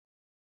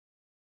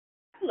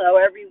Hello,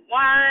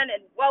 everyone, and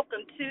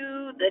welcome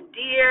to the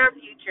Dear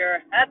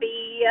Future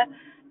Hubby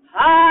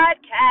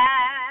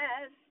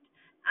podcast.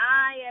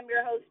 I am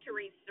your host,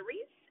 Teresa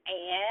Reese,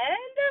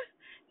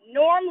 and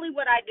normally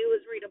what I do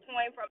is read a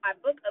poem from my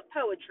book of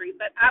poetry,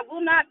 but I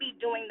will not be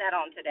doing that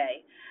on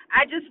today.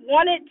 I just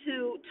wanted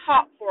to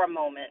talk for a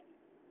moment.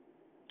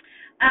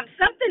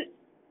 Something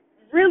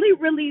really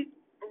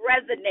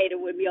resonated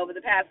with me over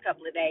the past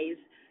couple of days.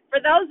 For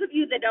those of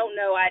you that don't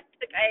know, I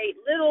took a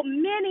little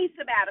mini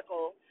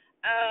sabbatical,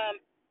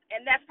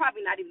 and that's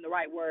probably not even the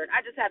right word. I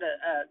just had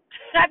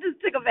I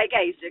just took a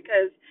vacation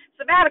because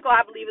sabbatical,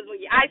 I believe, is when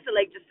you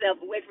isolate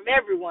yourself away from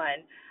everyone.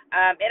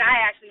 And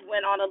I actually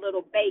went on a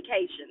little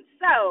vacation,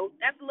 so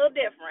that's a little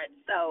different.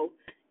 So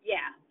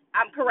yeah,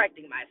 I'm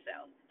correcting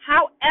myself.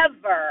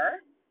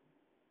 However,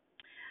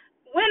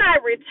 when I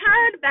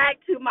returned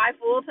back to my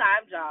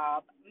full-time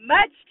job,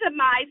 much to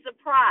my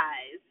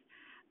surprise,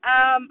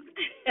 um,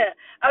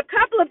 a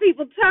couple of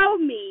people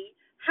told me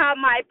how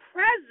my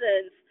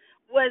presence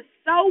was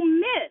so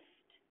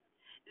missed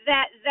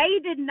that they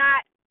did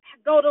not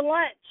go to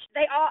lunch.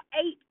 They all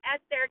ate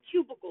at their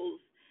cubicles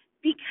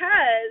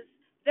because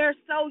they're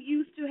so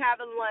used to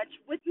having lunch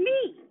with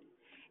me.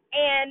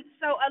 And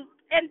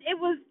it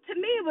was, to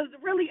me, it was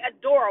really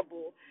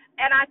adorable.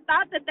 And I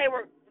thought that they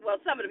were, well,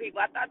 some of the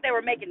people, I thought they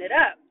were making it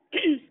up.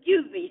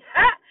 Excuse me.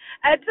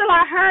 Until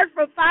I heard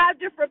from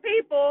five different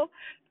people,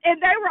 and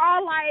they were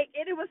all like,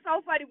 and it was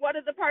so funny. One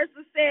of the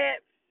persons said,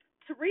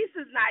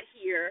 Teresa's not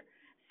here.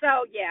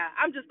 So, yeah,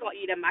 I'm just going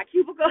to eat in my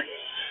cubicle.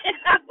 And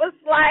I was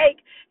like,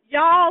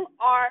 y'all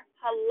are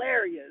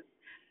hilarious.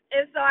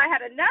 And so I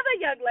had another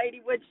young lady,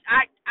 which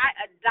I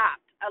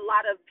adopt a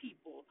lot of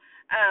people.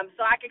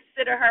 So I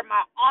consider her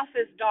my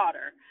office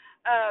daughter.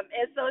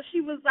 And so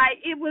she was like,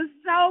 she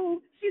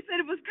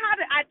said it was kind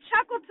of, I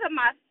chuckled to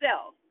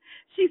myself.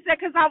 She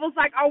said, because I was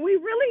like, are we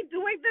really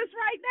doing this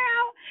right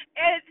now?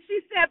 And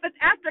she said, but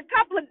after a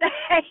couple of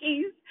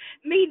days,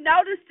 me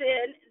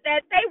noticing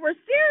that they were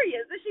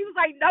serious. And she was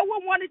like, no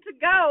one wanted to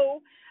go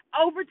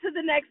over to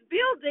the next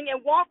building and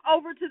walk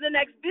over to the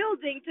next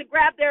building to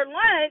grab their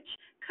lunch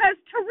because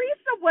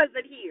Teresa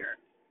wasn't here.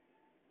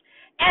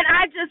 And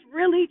I just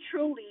really,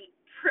 truly,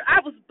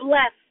 I was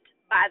blessed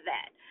by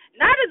that.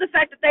 Not in the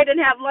fact that they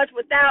didn't have lunch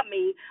without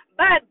me,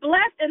 but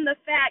blessed in the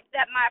fact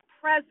that my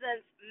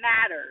presence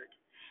mattered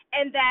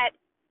and that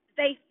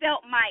they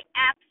felt my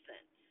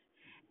absence.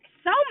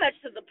 So much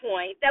to the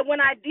point that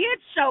when I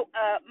did show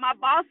up, my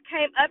boss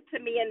came up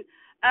to me and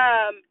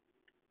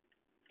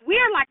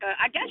we're like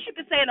I guess you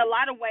could say in a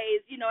lot of ways,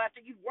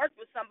 after you've worked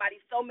with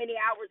somebody so many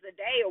hours a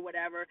day or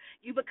whatever,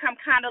 you become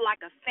kind of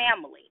like a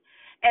family.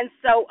 And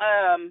so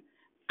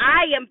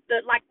I am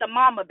the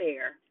mama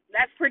bear.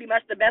 That's pretty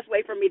much the best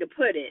way for me to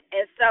put it.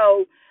 And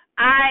so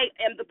I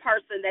am the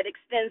person that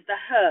extends the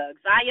hugs.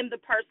 I am the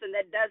person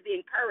that does the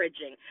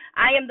encouraging.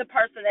 I am the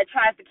person that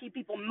tries to keep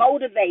people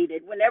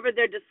motivated whenever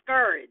they're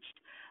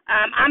discouraged.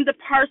 I'm the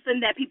person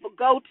that people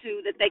go to,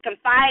 that they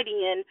confide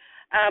in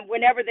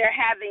whenever they're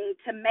having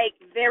to make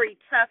very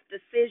tough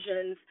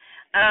decisions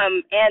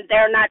and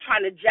they're not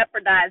trying to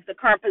jeopardize the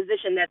current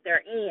position that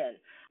they're in.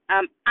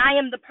 I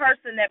am the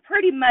person that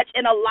pretty much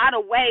in a lot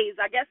of ways,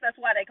 I guess that's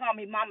why they call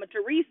me Mama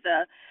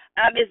Teresa,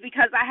 is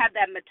because I have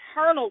that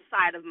maternal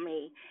side of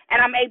me,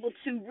 and I'm able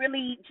to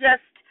really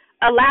just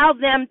allow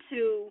them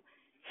to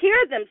hear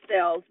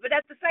themselves, but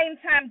at the same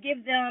time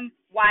give them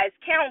wise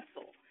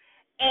counsel.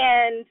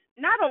 And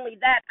not only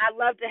that, I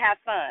love to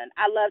have fun.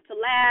 I love to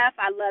laugh.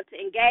 I love to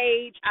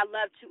engage. I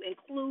love to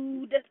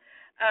include.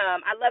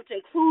 I love to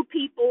include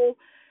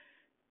people.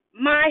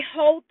 My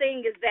whole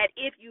thing is that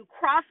if you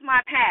cross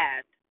my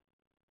path,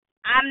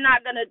 I'm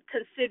not going to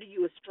consider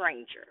you a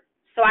stranger.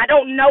 So I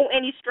don't know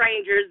any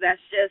strangers. That's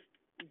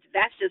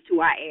just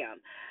who I am.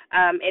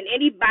 And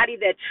anybody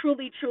that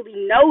truly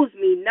knows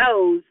me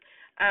knows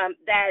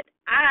that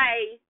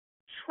I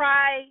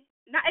try.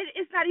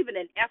 It's not even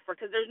an effort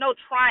because there's no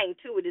trying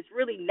to it. It's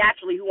really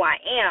naturally who I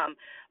am.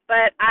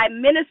 But I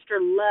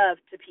minister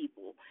love to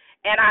people,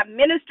 and I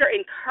minister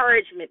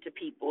encouragement to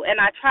people,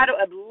 and I try to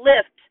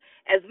uplift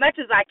as much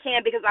as I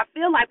can because I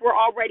feel like we're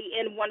already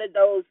in one of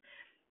those.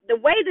 The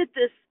way that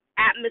this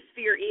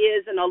atmosphere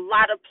is in a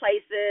lot of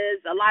places,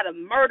 a lot of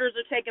murders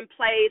are taking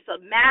place,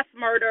 mass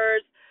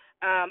murders,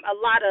 a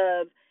lot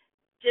of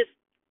just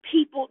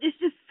people, it's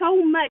just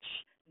so much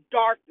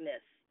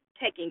darkness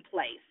taking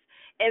place.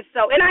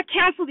 And I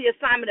cancel the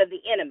assignment of the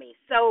enemy.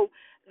 So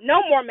no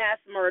more mass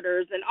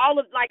murders and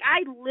I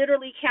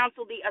literally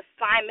cancel the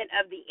assignment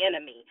of the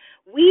enemy.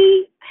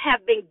 We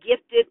have been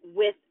gifted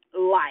with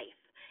life,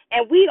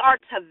 and we are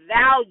to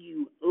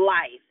value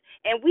life,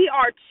 and we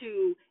are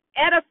to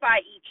edify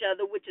each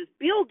other, which is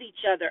build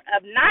each other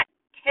up, not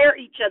tear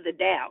each other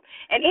down.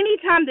 And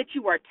anytime that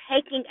you are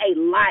taking a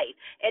life,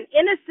 an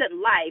innocent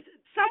life,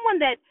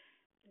 someone that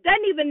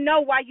doesn't even know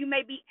why you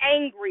may be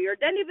angry or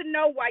doesn't even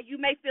know why you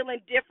may feel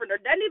indifferent or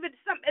doesn't even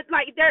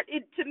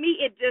to me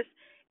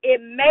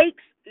it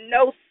makes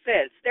no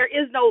sense. There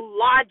is no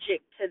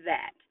logic to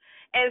that.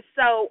 And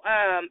so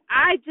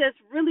I just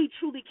really,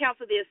 truly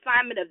counsel the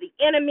assignment of the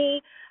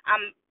enemy.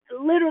 I'm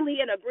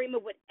literally in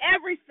agreement with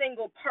every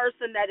single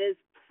person that is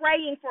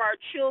praying for our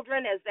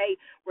children as they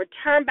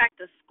return back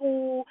to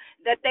school,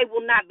 that they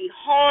will not be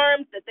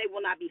harmed, that they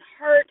will not be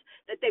hurt,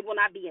 that they will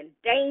not be in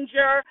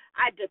danger.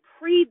 I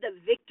decree the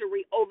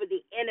victory over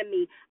the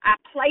enemy. I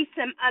place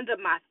him under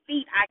my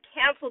feet. I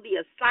cancel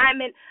the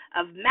assignment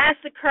of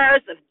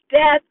massacres, of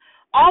death,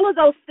 all of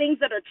those things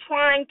that are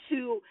trying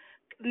to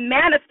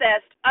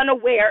manifest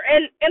unaware,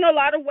 and in a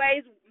lot of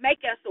ways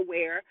make us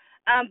aware.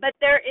 But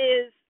there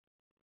is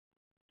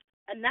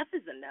enough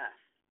is enough.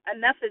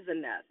 Enough is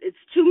enough. It's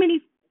too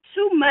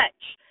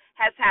much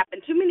has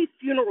happened. Too many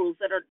funerals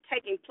that are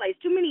taking place.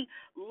 Too many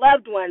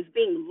loved ones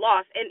being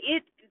lost, and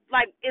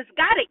it's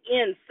got to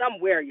end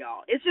somewhere,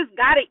 y'all. It's just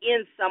got to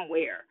end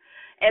somewhere.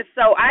 And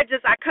so I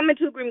come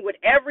into agreement with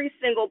every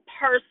single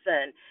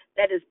person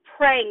that is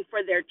praying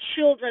for their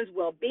children's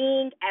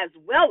well-being as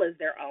well as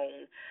their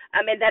own.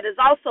 And that is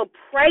also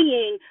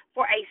praying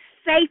for a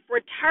safe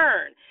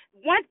return.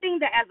 One thing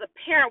that as a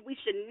parent we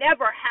should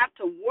never have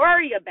to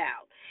worry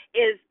about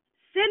is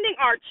sending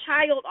our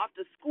child off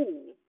to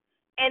school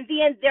and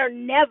then they're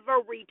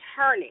never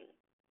returning.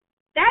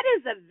 That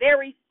is a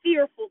very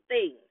fearful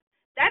thing.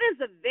 That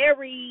is a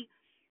very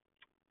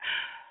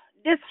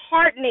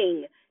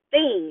disheartening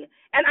thing.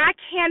 And I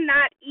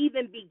cannot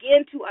even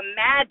begin to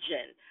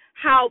imagine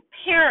how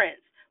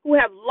parents who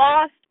have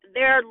lost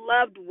their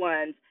loved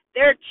ones,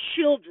 their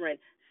children,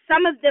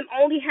 some of them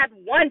only had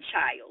one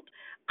child.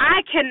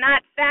 I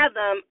cannot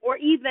fathom or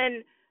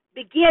even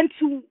begin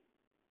to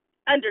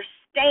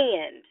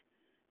understand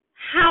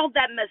how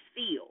that must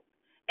feel.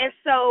 And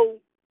so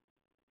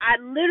I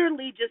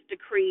literally just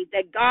decree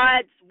that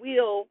God's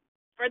will,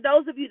 for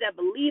those of you that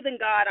believe in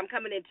God, I'm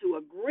coming into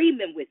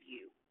agreement with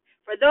you.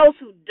 For those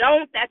who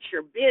don't, that's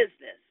your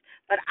business.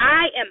 But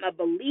I am a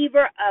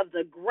believer of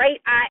the great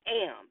I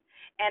am.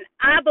 And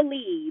I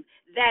believe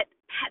that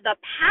the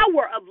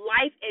power of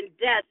life and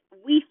death,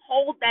 we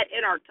hold that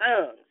in our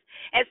tongues.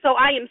 And so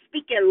I am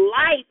speaking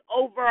life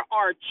over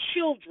our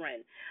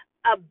children,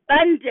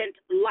 abundant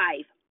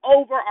life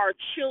over our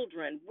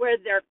children, where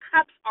their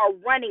cups are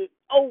running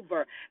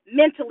over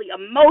mentally,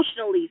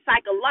 emotionally,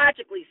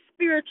 psychologically,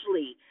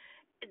 spiritually,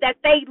 that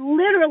they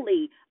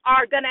literally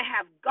are going to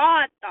have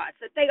God thoughts,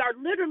 that they are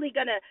literally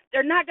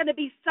they're not going to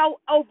be so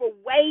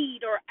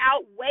overweight or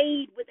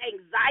outweighed with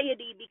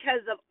anxiety because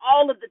of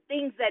all of the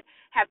things that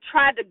have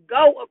tried to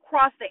go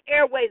across the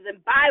airways and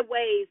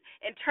byways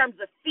in terms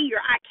of fear.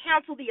 I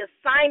cancel the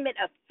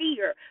assignment of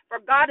fear, for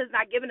God has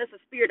not given us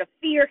a spirit of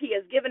fear. He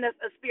has given us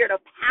a spirit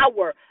of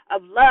power,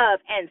 of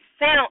love, and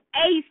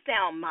a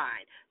sound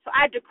mind. So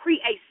I decree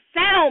a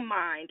sound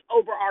mind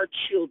over our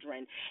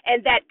children,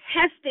 and that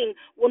testing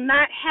will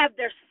not have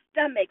their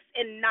stomachs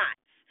in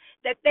knots,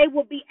 that they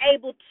will be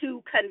able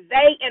to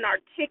convey and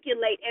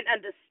articulate and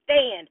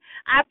understand.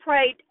 I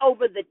prayed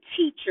over the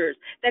teachers,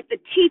 that the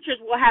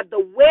teachers will have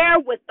the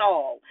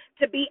wherewithal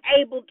to be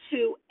able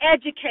to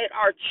educate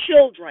our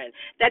children,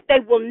 that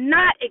they will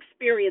not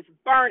experience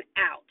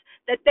burnout,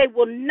 that they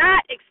will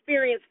not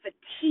experience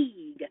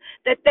fatigue,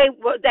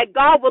 that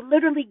God will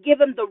literally give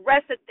them the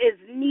rest that is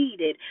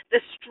needed, the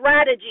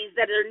strategies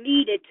that are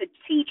needed to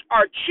teach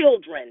our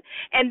children,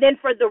 and then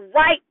for the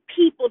right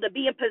people to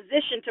be in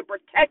position to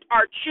protect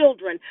our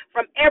children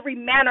from every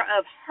manner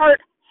of hurt,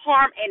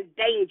 harm, and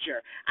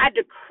danger. I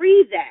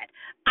decree that.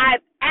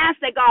 I ask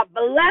that God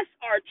bless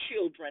our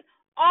children,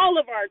 all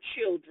of our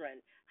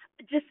children,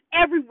 just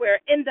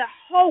everywhere in the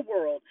whole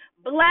world.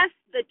 Bless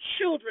the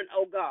children,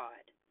 oh God.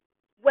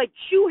 What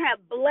you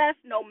have blessed,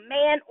 no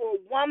man or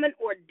woman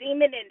or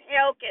demon in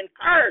hell can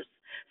curse.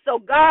 So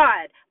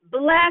God,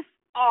 bless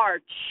our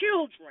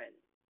children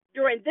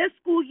during this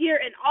school year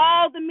and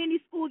all the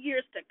many school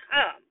years to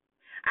come.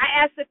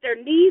 I ask that their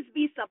needs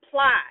be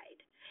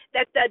supplied,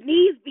 that the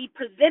needs be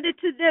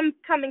presented to them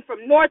coming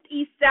from north,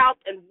 east,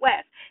 south, and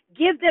west.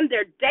 Give them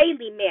their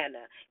daily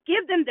manna.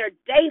 Give them their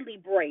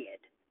daily bread,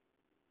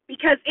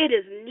 because it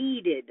is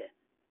needed.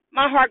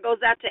 My heart goes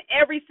out to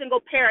every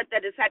single parent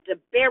that has had to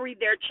bury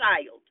their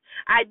child.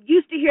 I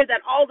used to hear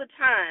that all the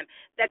time,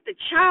 that the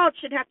child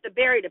should have to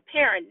bury the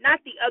parent,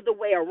 not the other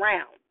way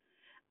around.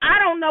 I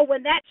don't know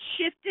when that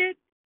shifted,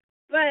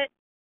 but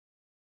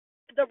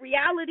the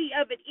reality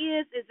of it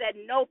is that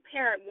no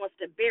parent wants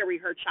to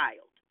bury her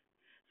child.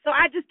 So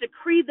I just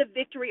decree the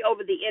victory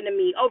over the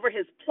enemy, over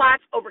his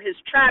plots, over his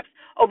traps,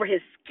 over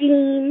his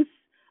schemes,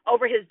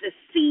 over his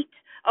deceit,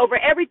 over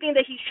everything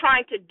that he's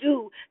trying to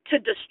do to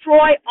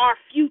destroy our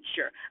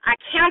future. I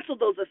cancel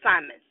those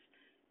assignments.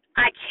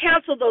 I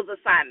cancel those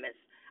assignments.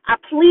 I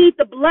plead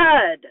the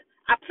blood.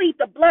 I plead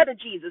the blood of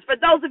Jesus. For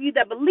those of you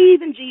that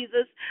believe in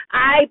Jesus,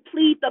 I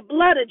plead the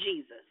blood of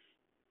Jesus.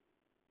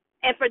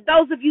 And for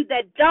those of you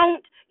that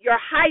don't, your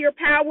higher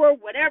power,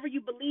 whatever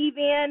you believe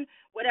in,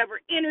 whatever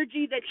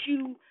energy that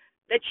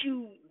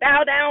you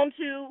bow down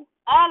to,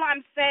 all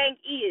I'm saying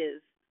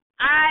is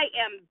I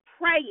am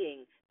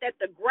praying that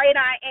the great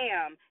I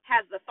am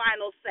has the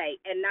final say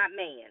and not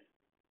man.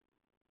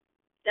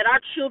 That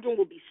our children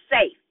will be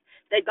safe,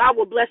 that God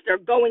will bless their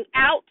going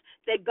out,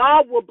 that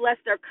God will bless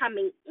their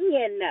coming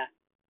in,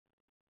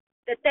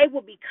 that they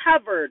will be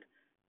covered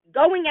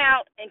going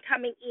out and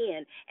coming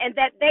in, and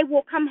that they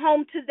will come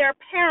home to their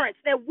parents,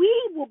 that we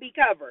will be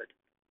covered,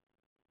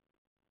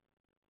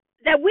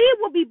 that we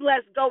will be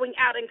blessed going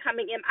out and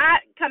coming in.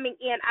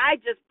 I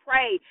just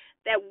pray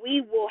that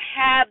we will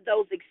have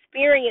those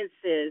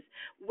experiences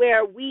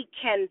where we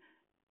can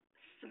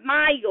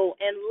smile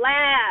and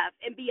laugh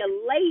and be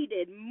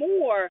elated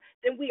more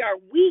than we are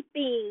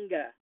weeping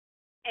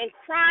and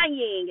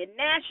crying and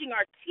gnashing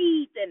our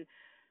teeth and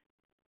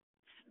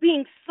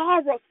being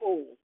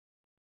sorrowful.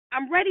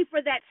 I'm ready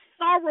for that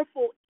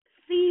sorrowful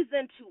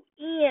season to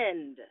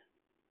end.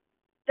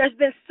 There's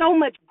been so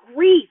much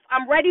grief.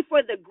 I'm ready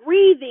for the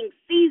grieving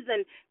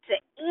season to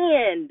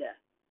end.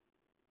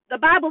 The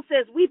Bible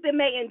says weeping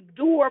may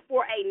endure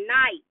for a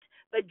night,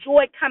 but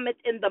joy cometh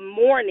in the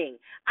morning.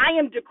 I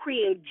am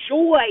decreeing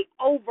joy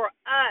over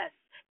us,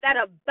 that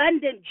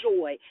abundant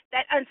joy,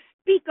 that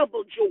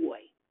unspeakable joy,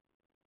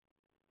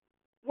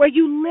 where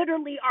you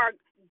literally are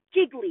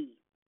giggly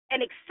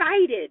and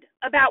excited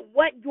about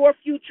what your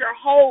future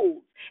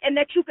holds, and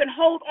that you can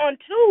hold on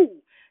to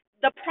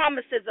the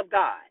promises of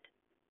God,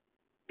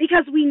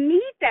 because we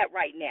need that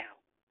right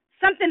now.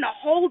 Something to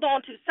hold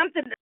on to,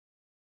 something to